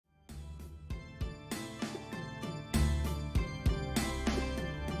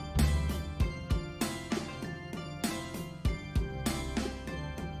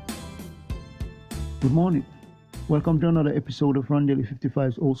Good morning. Welcome to another episode of Run Daily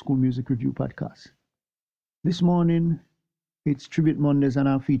 55's Old School Music Review Podcast. This morning, it's Tribute Mondays and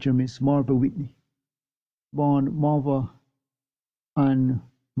our feature Miss Marva Whitney. Born Marva Ann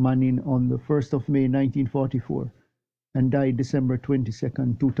Manning on the 1st of May 1944 and died December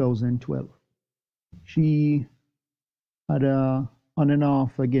 22nd, 2012. She had a on and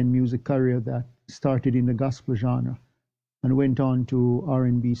off again music career that started in the gospel genre and went on to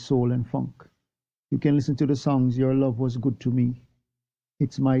R&B, soul and funk. You can listen to the songs Your Love Was Good to Me,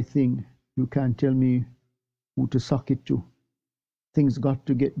 It's My Thing, You Can't Tell Me Who to Suck It To, Things Got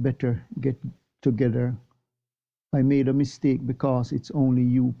to Get Better, Get Together, I Made a Mistake Because It's Only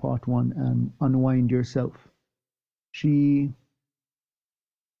You, Part 1, and Unwind Yourself. She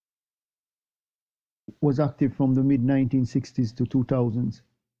was active from the mid-1960s to 2000s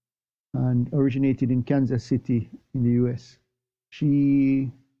and originated in Kansas City in the US. She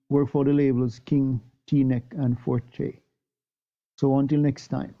worked for the labels King, T-Neck, and Forte. So until next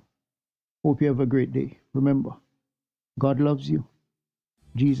time, hope you have a great day. Remember, God loves you.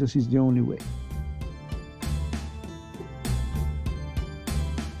 Jesus is the only way.